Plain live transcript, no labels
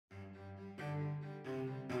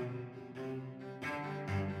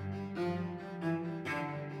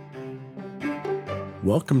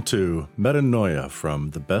Welcome to Metanoia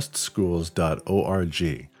from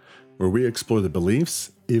thebestschools.org, where we explore the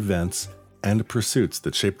beliefs, events, and pursuits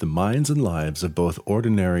that shape the minds and lives of both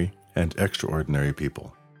ordinary and extraordinary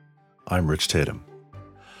people. I'm Rich Tatum.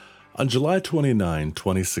 On July 29,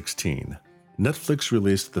 2016, Netflix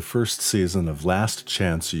released the first season of Last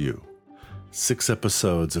Chance U, 6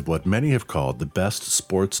 episodes of what many have called the best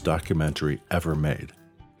sports documentary ever made.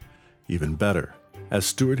 Even better, as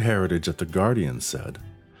Stuart Heritage at The Guardian said,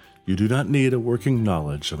 "You do not need a working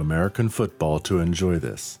knowledge of American football to enjoy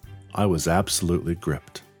this. I was absolutely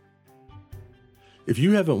gripped." If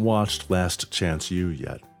you haven't watched Last Chance U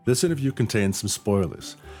yet, this interview contains some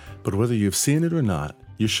spoilers, but whether you've seen it or not,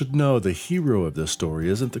 you should know the hero of this story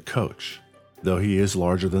isn't the coach, though he is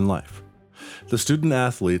larger than life. The student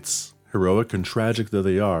athletes, heroic and tragic though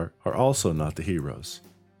they are also not the heroes.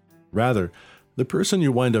 Rather, the person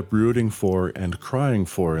you wind up rooting for and crying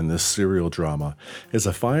for in this serial drama is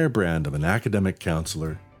a firebrand of an academic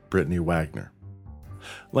counselor, Brittany Wagner.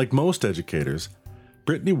 Like most educators,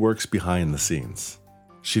 Brittany works behind the scenes.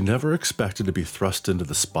 She never expected to be thrust into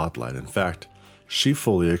the spotlight. In fact, she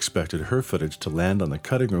fully expected her footage to land on the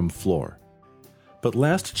cutting room floor. But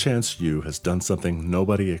Last Chance U has done something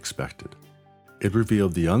nobody expected. It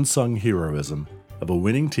revealed the unsung heroism of a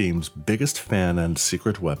winning team's biggest fan and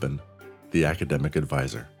secret weapon, the academic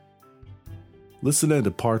advisor. Listen in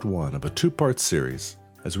to part 1 of a 2-part series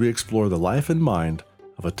as we explore the life and mind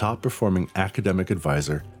of a top-performing academic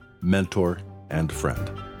advisor, mentor, and friend.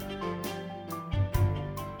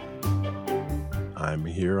 I'm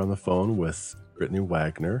here on the phone with Brittany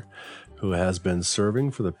Wagner, who has been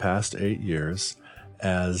serving for the past 8 years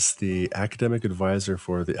as the academic advisor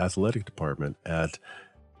for the athletic department at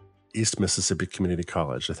East Mississippi Community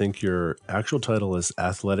College. I think your actual title is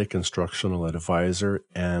Athletic Instructional Advisor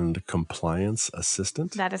and Compliance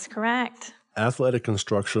Assistant. That is correct. Athletic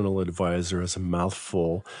Instructional Advisor is a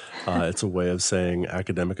mouthful. It's a way of saying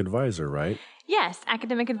academic advisor, right? Yes,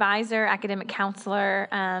 academic advisor, academic counselor,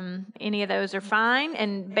 any of those are fine.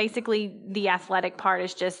 And basically the athletic part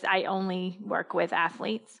is just I only work with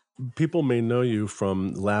athletes. People may know you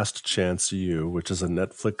from Last Chance U, which is a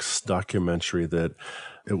Netflix documentary that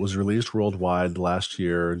it was released worldwide last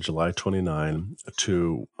year, July 29,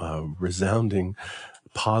 to resounding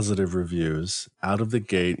positive reviews. Out of the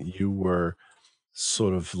gate, you were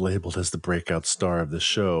sort of labeled as the breakout star of the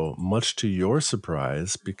show, much to your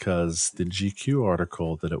surprise, because the GQ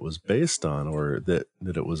article that it was based on, or that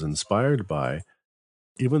it was inspired by,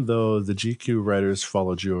 even though the GQ writers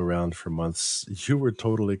followed you around for months, you were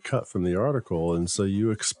totally cut from the article, and so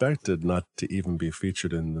you expected not to even be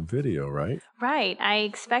featured in the video, right? Right. I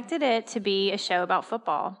expected it to be a show about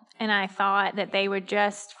football, and I thought that they were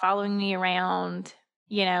just following me around,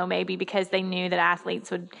 maybe because they knew that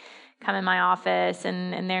athletes would come in my office,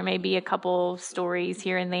 and there may be a couple stories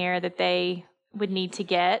here and there that they would need to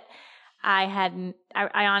get. I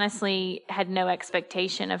honestly had no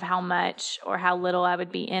expectation of how much or how little I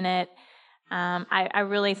would be in it. I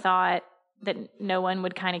really thought that no one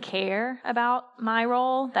would kind of care about my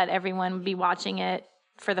role, that everyone would be watching it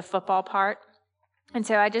for the football part. And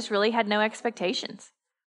so I just really had no expectations.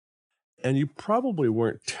 And you probably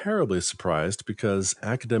weren't terribly surprised because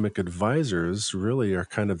academic advisors really are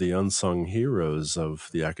kind of the unsung heroes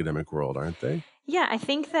of the academic world, aren't they? Yeah, I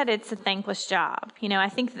think that it's a thankless job. I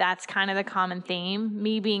think that's kind of the common theme.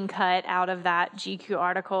 Me being cut out of that GQ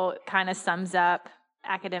article kind of sums up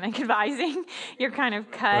academic advising. You're kind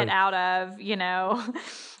of cut out of,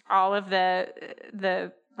 all of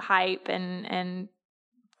the hype and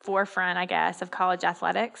forefront, I guess, of college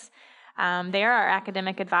athletics. There are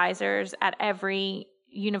academic advisors at every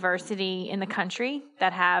university in the country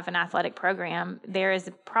that have an athletic program. There is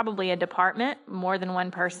probably a department, more than one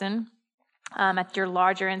person. At your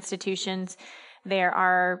larger institutions, there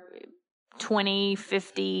are 20,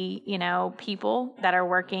 50, people that are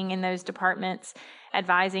working in those departments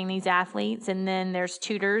advising these athletes. And then there's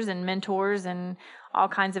tutors and mentors and all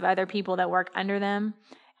kinds of other people that work under them.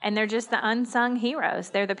 And they're just the unsung heroes.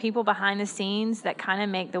 They're the people behind the scenes that kind of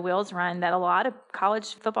make the wheels run that a lot of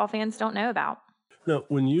college football fans don't know about. Now,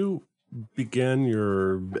 when you began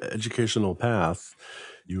your educational path,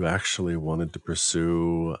 you actually wanted to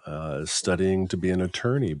pursue studying to be an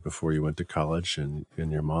attorney before you went to college, and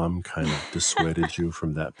your mom kind of dissuaded you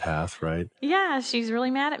from that path, right? Yeah, she's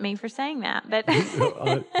really mad at me for saying that. But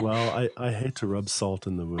I hate to rub salt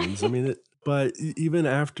in the wounds. I mean, but even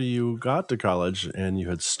after you got to college and you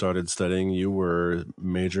had started studying, you were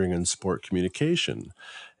majoring in sport communication.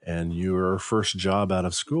 And your first job out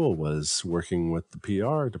of school was working with the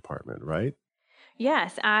PR department, right?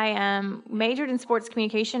 Yes, I majored in sports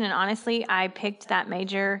communication, and honestly, I picked that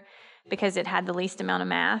major because it had the least amount of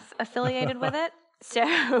math affiliated with it.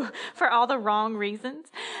 So for all the wrong reasons.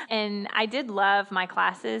 And I did love my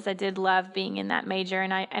classes. I did love being in that major,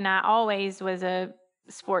 and I always was a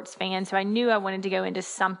sports fan, so I knew I wanted to go into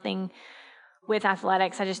something with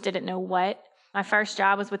athletics. I just didn't know what. My first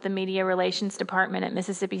job was with the media relations department at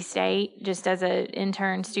Mississippi State, just as an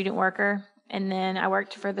intern student worker. And then I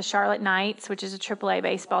worked for the Charlotte Knights, which is a AAA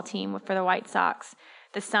baseball team for the White Sox,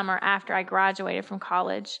 the summer after I graduated from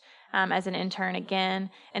college, as an intern again.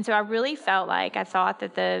 And so I really felt like I thought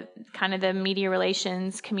that the kind of the media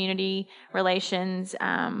relations, community relations,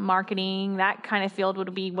 marketing, that kind of field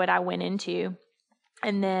would be what I went into.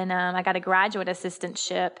 And then I got a graduate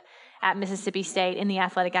assistantship at Mississippi State in the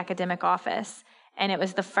athletic academic office. And it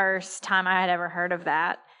was the first time I had ever heard of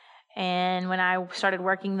that. And when I started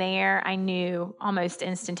working there, I knew almost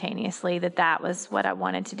instantaneously that that was what I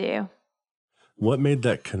wanted to do. What made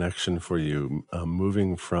that connection for you,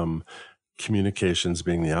 moving from communications,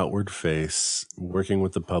 being the outward face, working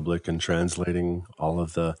with the public and translating all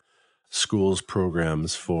of the school's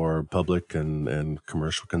programs for public and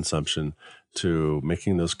commercial consumption, to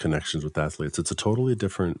making those connections with athletes? It's a totally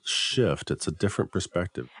different shift. It's a different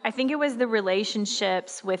perspective. I think it was the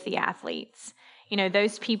relationships with the athletes. You know,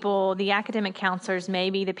 those people, the academic counselors may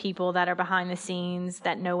be the people that are behind the scenes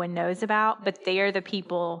that no one knows about, but they are the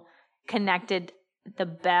people connected the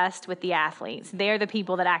best with the athletes. They're the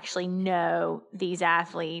people that actually know these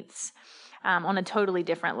athletes on a totally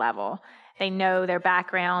different level. They know their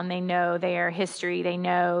background, they know their history, they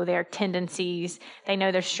know their tendencies, they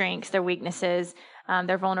know their strengths, their weaknesses,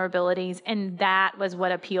 their vulnerabilities. And that was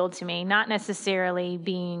what appealed to me, not necessarily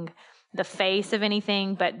being the face of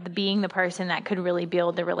anything, but being the person that could really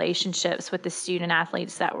build the relationships with the student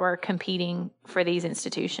athletes that were competing for these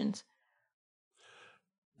institutions.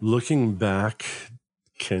 Looking back,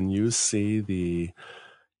 can you see the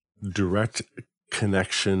direct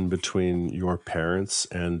connection between your parents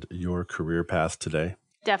and your career path today?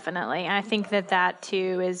 Definitely. I think that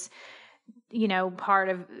too is, you know, part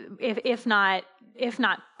of, if not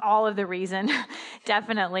all of the reason,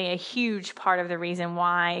 definitely a huge part of the reason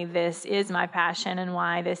why this is my passion and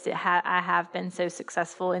why I have been so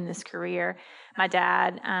successful in this career. My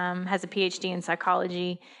dad has a PhD in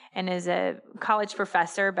psychology and is a college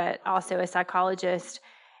professor, but also a psychologist.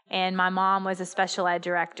 And my mom was a special ed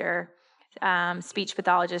director, speech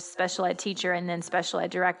pathologist, special ed teacher, and then special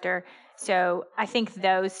ed director. So I think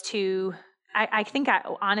those two, I think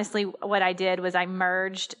honestly what I did was I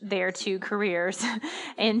merged their two careers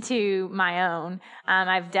into my own.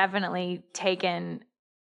 I've definitely taken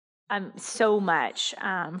so much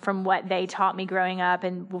from what they taught me growing up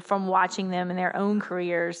and from watching them in their own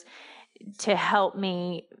careers to help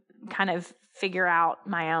me kind of figure out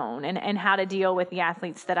my own and how to deal with the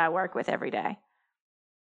athletes that I work with every day.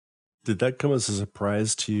 Did that come as a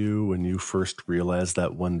surprise to you when you first realized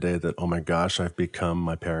that one day that, oh my gosh, I've become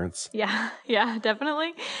my parents? Yeah,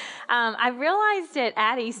 definitely. I realized it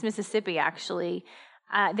at East Mississippi, actually.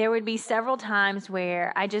 There would be several times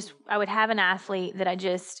where I would have an athlete that I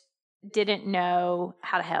just didn't know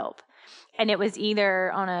how to help. And it was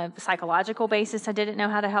either on a psychological basis, I didn't know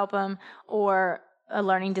how to help them, or a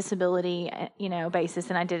learning disability, basis,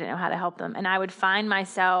 and I didn't know how to help them. And I would find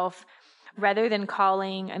myself, rather than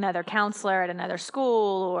calling another counselor at another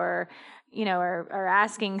school or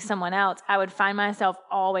asking someone else, I would find myself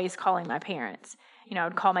always calling my parents. I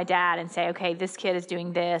would call my dad and say, okay, this kid is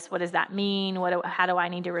doing this. What does that mean? How do I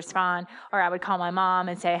need to respond? Or I would call my mom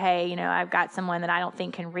and say, hey, I've got someone that I don't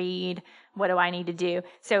think can read. What do I need to do?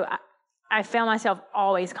 So I found myself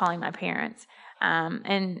always calling my parents,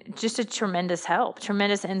 and just a tremendous help,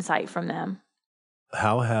 tremendous insight from them.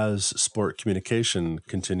 How has sport communication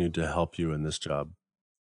continued to help you in this job?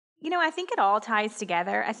 I think it all ties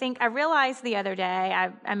together. I realized the other day,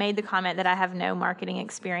 I made the comment that I have no marketing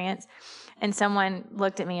experience. And someone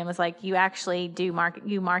looked at me and was like, you actually do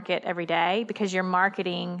you market every day because you're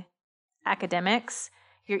marketing academics.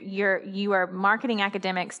 You are marketing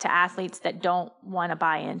academics to athletes that don't want to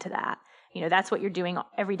buy into that. That's what you're doing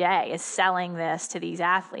every day, is selling this to these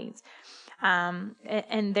athletes.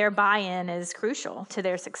 And their buy-in is crucial to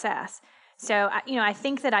their success. So, I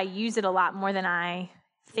think that I use it a lot more than I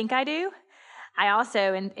think I do. I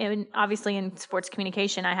also, obviously in sports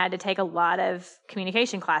communication, I had to take a lot of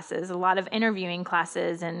communication classes, a lot of interviewing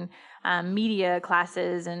classes, and media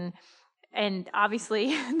classes, and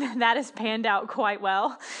obviously that has panned out quite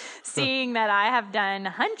well, seeing that I have done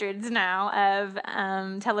hundreds now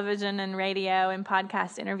of television and radio and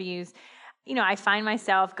podcast interviews. I find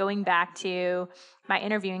myself going back to my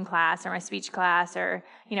interviewing class or my speech class or,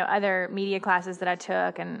 other media classes that I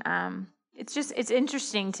took. And it's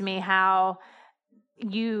interesting to me how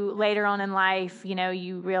you later on in life,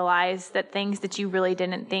 you realize that things that you really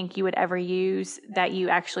didn't think you would ever use, that you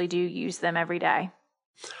actually do use them every day.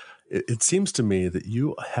 It seems to me that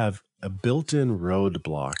you have a built-in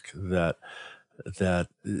roadblock that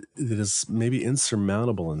is maybe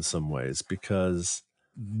insurmountable in some ways, because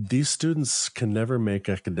these students can never make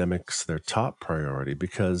academics their top priority,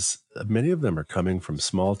 because many of them are coming from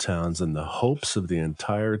small towns and the hopes of the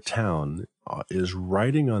entire town is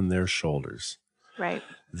riding on their shoulders. Right.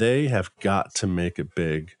 They have got to make it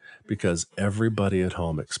big because everybody at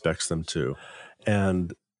home expects them to.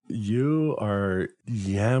 And you are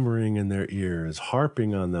yammering in their ears,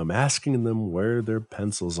 harping on them, asking them where their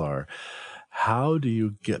pencils are. How do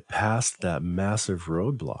you get past that massive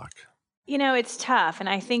roadblock? It's tough. And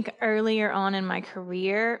I think earlier on in my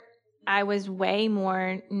career, I was way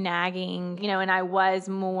more nagging, and I was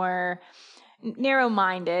more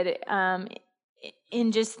narrow-minded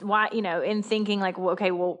in just why, in thinking like, well,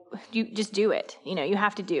 okay, well, you just do it. You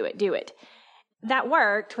have to do it. That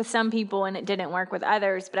worked with some people and it didn't work with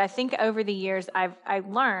others. But I think over the years, I've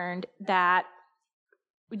learned that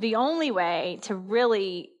the only way to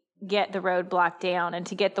really get the roadblock down and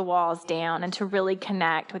to get the walls down and to really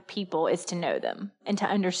connect with people is to know them and to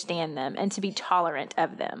understand them and to be tolerant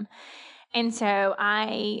of them. And so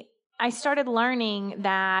I started learning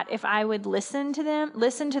that if I would listen to them,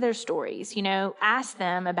 listen to their stories, ask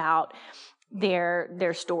them about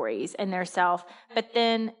their stories and their self, but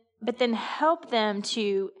then help them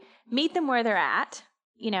to meet them where they're at,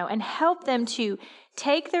 and help them to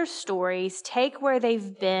take their stories, take where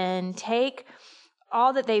they've been, take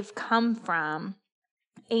all that they've come from,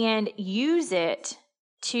 and use it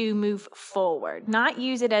to move forward. Not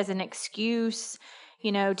use it as an excuse,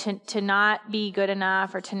 to not be good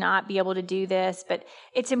enough or to not be able to do this, but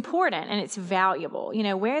it's important and it's valuable.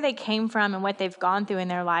 Where they came from and what they've gone through in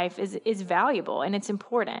their life is valuable and it's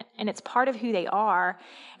important and it's part of who they are.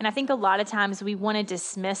 And I think a lot of times we want to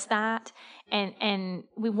dismiss that and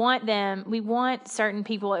we want certain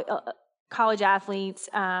people, college athletes,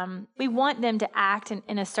 we want them to act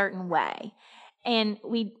in a certain way. And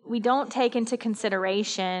we don't take into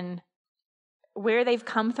consideration where they've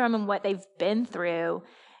come from and what they've been through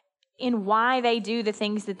and why they do the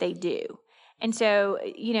things that they do. And so,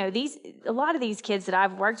 a lot of these kids that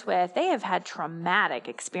I've worked with, they have had traumatic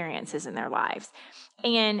experiences in their lives.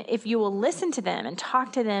 And if you will listen to them and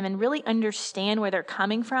talk to them and really understand where they're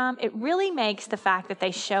coming from, it really makes the fact that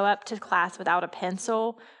they show up to class without a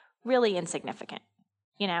pencil really insignificant.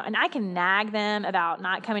 And I can nag them about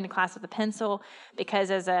not coming to class with a pencil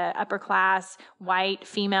because as a upper class white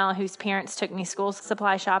female whose parents took me school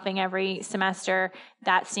supply shopping every semester,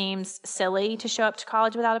 that seems silly to show up to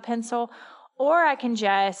college without a pencil. Or I can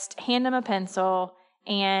just hand them a pencil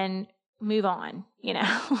and move on,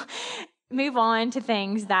 move on to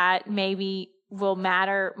things that maybe will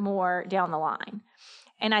matter more down the line.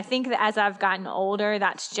 And I think that as I've gotten older,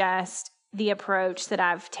 that's just the approach that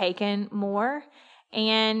I've taken more.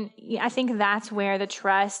 And I think that's where the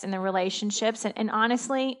trust and the relationships and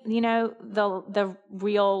honestly, the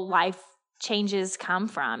real life changes come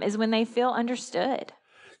from is when they feel understood.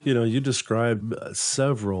 You described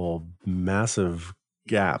several massive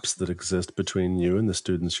gaps that exist between you and the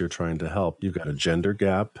students you're trying to help. You've got a gender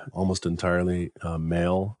gap, almost entirely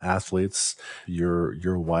male athletes.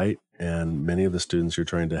 You're white, and many of the students you're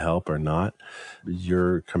trying to help are not.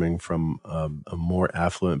 You're coming from a more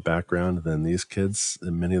affluent background than these kids,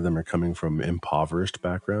 and many of them are coming from impoverished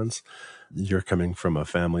backgrounds. You're coming from a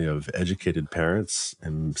family of educated parents,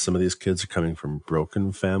 and some of these kids are coming from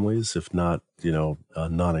broken families, if not,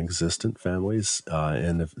 non-existent families.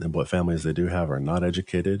 And what families they do have are not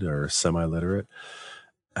educated or semi-literate.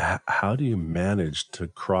 How do you manage to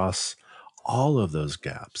cross all of those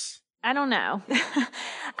gaps? I don't know.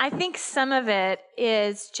 I think some of it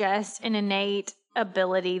is just an innate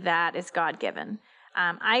ability that is God-given.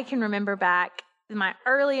 I can remember back, my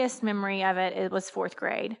earliest memory of it was fourth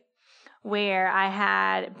grade, where I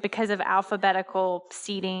had, because of alphabetical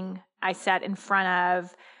seating, I sat in front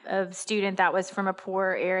of a student that was from a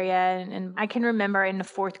poor area. And I can remember in the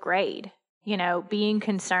fourth grade, being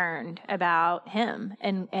concerned about him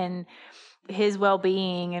and his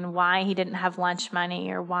well-being and why he didn't have lunch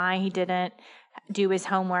money or why he didn't do his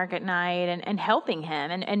homework at night and helping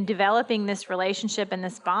him and developing this relationship and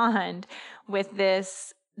this bond with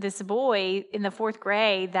this boy in the fourth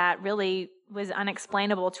grade that really was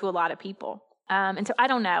unexplainable to a lot of people. And so I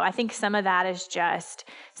don't know. I think some of that is just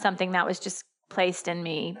something that was just placed in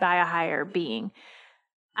me by a higher being.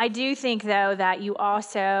 I do think, though, that you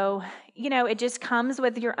also, it just comes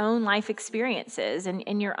with your own life experiences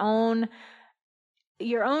and your own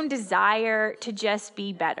desire to just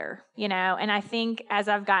be better, and I think as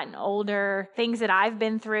I've gotten older, things that I've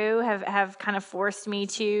been through have kind of forced me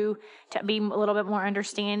to be a little bit more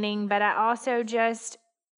understanding. But I also just,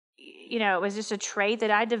 it was just a trait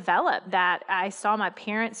that I developed, that I saw my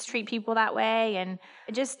parents treat people that way, and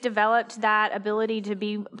I just developed that ability to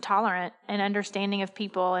be tolerant and understanding of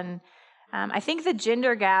people. And I think the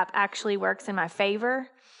gender gap actually works in my favor.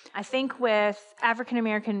 I think with African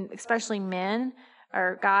American, especially men,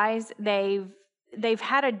 or guys, they've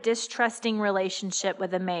had a distrusting relationship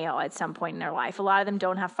with a male at some point in their life. A lot of them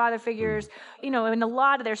don't have father figures, in a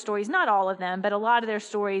lot of their stories, not all of them, but a lot of their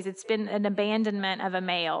stories, it's been an abandonment of a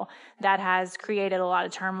male that has created a lot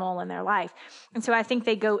of turmoil in their life. And so I think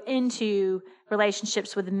they go into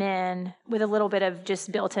relationships with men with a little bit of just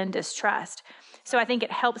built-in distrust. So I think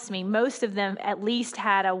it helps me. Most of them at least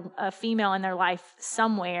had a female in their life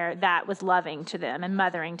somewhere that was loving to them and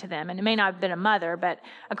mothering to them. And it may not have been a mother, but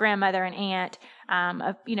a grandmother, an aunt,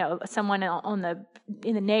 someone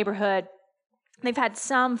in the neighborhood. They've had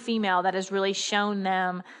some female that has really shown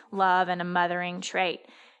them love and a mothering trait.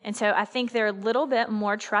 And so I think they're a little bit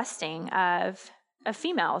more trusting of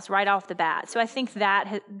females right off the bat. So I think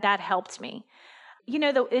that helped me.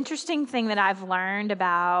 The interesting thing that I've learned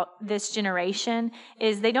about this generation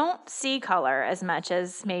is they don't see color as much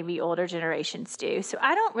as maybe older generations do. So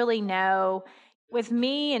I don't really know, with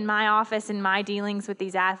me in my office and my dealings with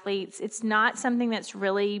these athletes, it's not something that's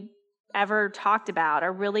really ever talked about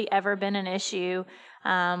or really ever been an issue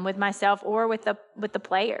with myself or with the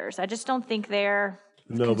players. I just don't think they're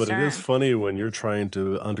No, but it is concerned. funny when you're trying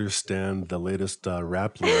to understand the latest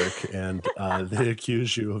rap lyric and they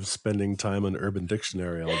accuse you of spending time on Urban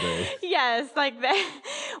Dictionary all day. Yes, like that.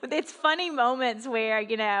 It's funny moments where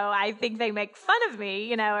I think they make fun of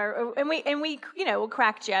me, and we we'll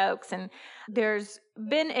crack jokes. And there's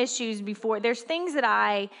been issues before. There's things that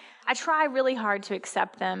I try really hard to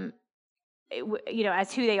accept them,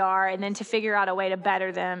 as who they are, and then to figure out a way to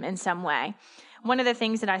better them in some way. One of the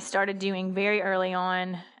things that I started doing very early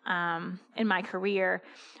on in my career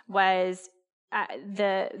was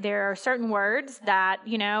there are certain words that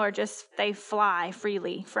are just, they fly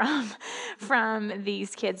freely from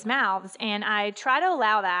these kids' mouths, and I try to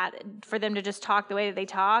allow that for them to just talk the way that they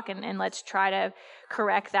talk, and let's try to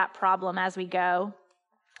correct that problem as we go.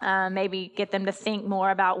 Maybe get them to think more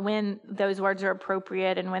about when those words are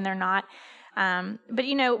appropriate and when they're not. But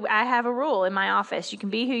I have a rule in my office. You can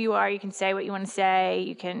be who you are. You can say what you want to say.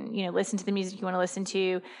 You can, listen to the music you want to listen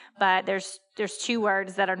to. But there's 2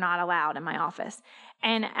 words that are not allowed in my office.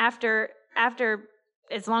 And after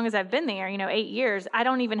as long as I've been there, 8 years, I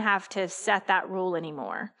don't even have to set that rule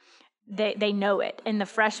anymore. They know it. And the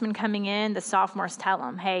freshmen coming in, the sophomores tell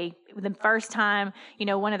them, hey, the first time,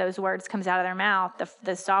 one of those words comes out of their mouth,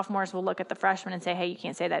 the sophomores will look at the freshmen and say, hey, you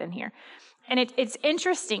can't say that in here. And it's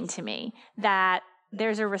interesting to me that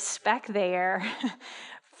there's a respect there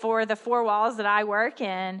for the 4 walls that I work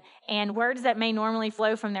in, and words that may normally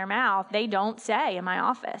flow from their mouth, they don't say in my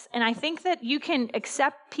office. And I think that you can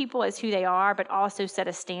accept people as who they are, but also set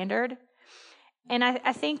a standard. And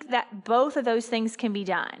I think that both of those things can be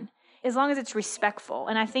done as long as it's respectful.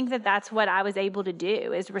 And I think that that's what I was able to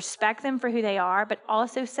do, is respect them for who they are, but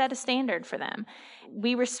also set a standard for them.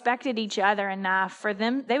 We respected each other enough for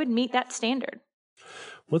them, they would meet that standard.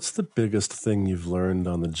 What's the biggest thing you've learned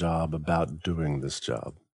on the job about doing this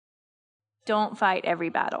job? Don't fight every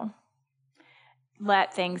battle.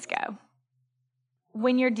 Let things go.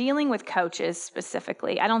 When you're dealing with coaches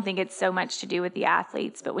specifically, I don't think it's so much to do with the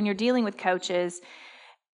athletes, but when you're dealing with coaches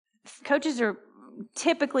are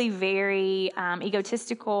typically very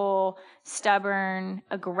egotistical, stubborn,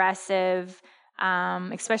 aggressive,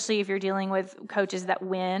 especially if you're dealing with coaches that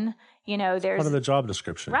win. There's part of the job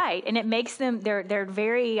description, right? And it makes them they're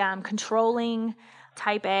very controlling,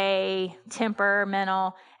 type A,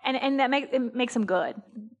 temperamental, and that makes them good.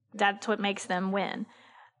 That's what makes them win.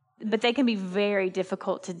 But they can be very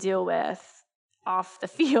difficult to deal with off the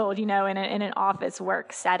field, in an office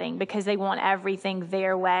work setting, because they want everything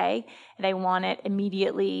their way. They want it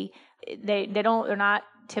immediately. They're not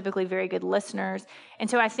typically very good listeners. And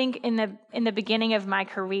so I think in the beginning of my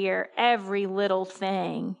career, every little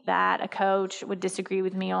thing that a coach would disagree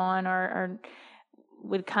with me on or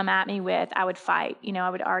would come at me with, I would fight. I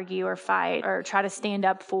would argue or fight or try to stand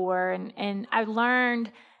up for. And I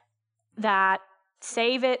learned that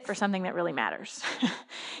save it for something that really matters.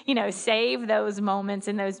 Save those moments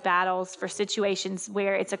and those battles for situations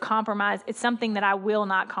where it's a compromise. It's something that I will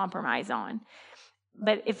not compromise on.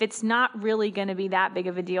 But if it's not really going to be that big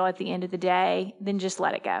of a deal at the end of the day, then just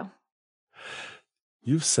let it go.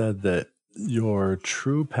 You've said that your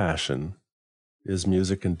true passion is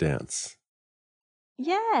music and dance.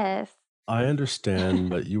 Yes. I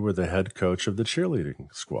understand that you were the head coach of the cheerleading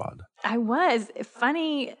squad. I was.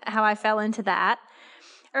 Funny how I fell into that.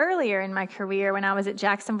 Earlier in my career, when I was at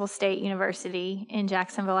Jacksonville State University in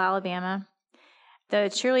Jacksonville, Alabama, the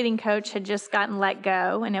cheerleading coach had just gotten let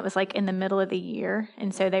go, and it was like in the middle of the year.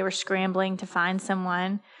 And so they were scrambling to find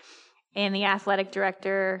someone. And the athletic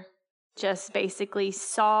director just basically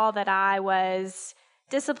saw that I was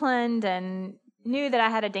disciplined and knew that I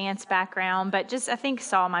had a dance background, but just I think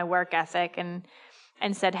saw my work ethic and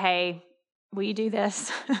said, hey, will you do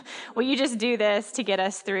this? Will you just do this to get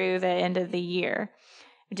us through the end of the year?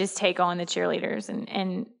 Just take on the cheerleaders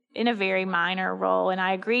and in a very minor role. And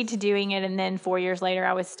I agreed to doing it. And then 4 years later,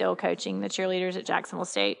 I was still coaching the cheerleaders at Jacksonville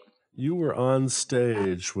State. You were on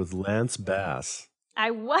stage with Lance Bass.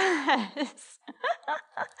 I was.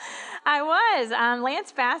 I was.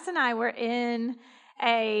 Lance Bass and I were in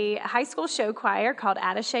a high school show choir called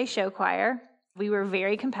Attaché Show Choir. We were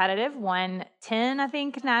very competitive, won 10, I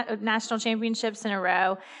think, national championships in a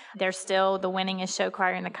row. They're still the winningest show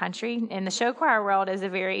choir in the country. And the show choir world is a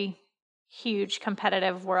very huge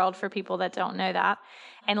competitive world for people that don't know that.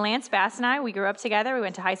 And Lance Bass and I, we grew up together. We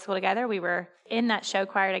went to high school together. We were in that show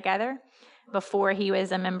choir together before he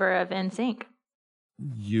was a member of NSYNC.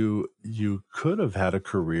 You could have had a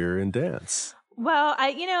career in dance. Well,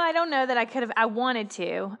 I don't know that I could have. I wanted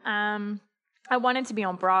to. I wanted to be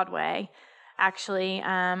on Broadway. Actually,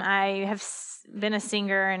 I have been a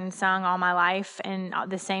singer and sung all my life, and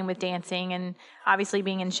the same with dancing. And obviously,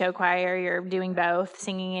 being in show choir, you're doing both,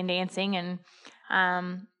 singing and dancing. And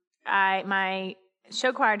my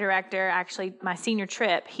show choir director, actually, my senior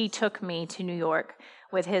trip, he took me to New York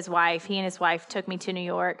with his wife. He and his wife took me to New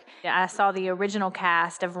York. I saw the original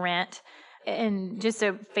cast of Rent. And just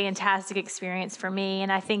a fantastic experience for me.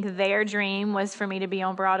 And I think their dream was for me to be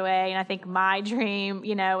on Broadway. And I think my dream,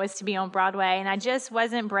 was to be on Broadway. And I just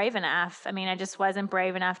wasn't brave enough. I just wasn't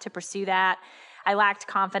brave enough to pursue that. I lacked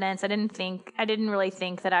confidence. I didn't really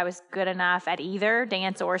think that I was good enough at either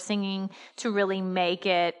dance or singing to really make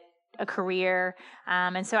it a career.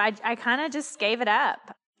 And so I kind of just gave it up.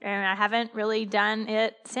 And I haven't really done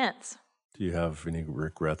it since. Do you have any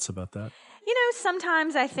regrets about that?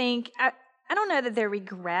 Sometimes I think... I don't know that they're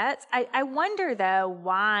regrets. I wonder, though,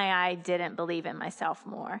 why I didn't believe in myself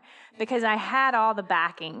more, because I had all the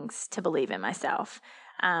backings to believe in myself.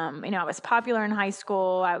 I was popular in high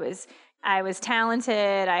school. I was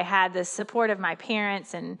talented. I had the support of my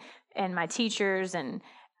parents and my teachers, and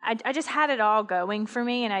I just had it all going for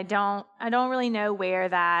me. And I don't really know where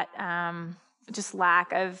that just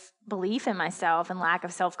lack of belief in myself and lack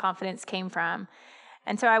of self-confidence came from.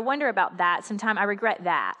 And so I wonder about that. Sometimes I regret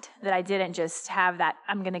that I didn't just have that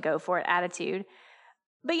I'm going to go for it attitude.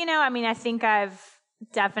 But, I think I've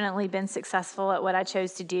definitely been successful at what I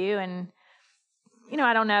chose to do. And,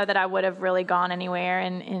 I don't know that I would have really gone anywhere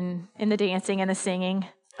in the dancing and the singing.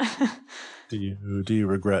 Do you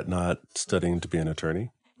regret not studying to be an attorney?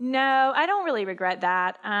 No, I don't really regret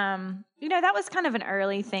that. That was kind of an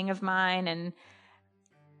early thing of mine, and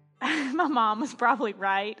my mom was probably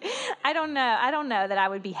right. I don't know that I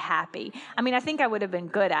would be happy. I think I would have been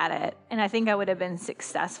good at it, and I think I would have been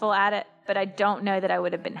successful at it, but I don't know that I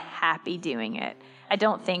would have been happy doing it. I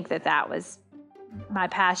don't think that was my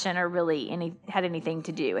passion or really had anything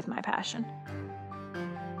to do with my passion.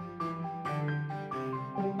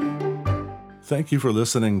 Thank you for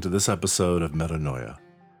listening to this episode of Metanoia.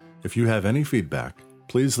 If you have any feedback,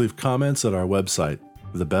 please leave comments at our website,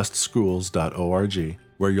 thebestschools.org,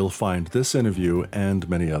 where you'll find this interview and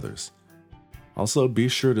many others. Also, be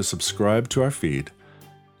sure to subscribe to our feed,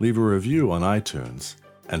 leave a review on iTunes,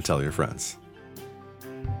 and tell your friends.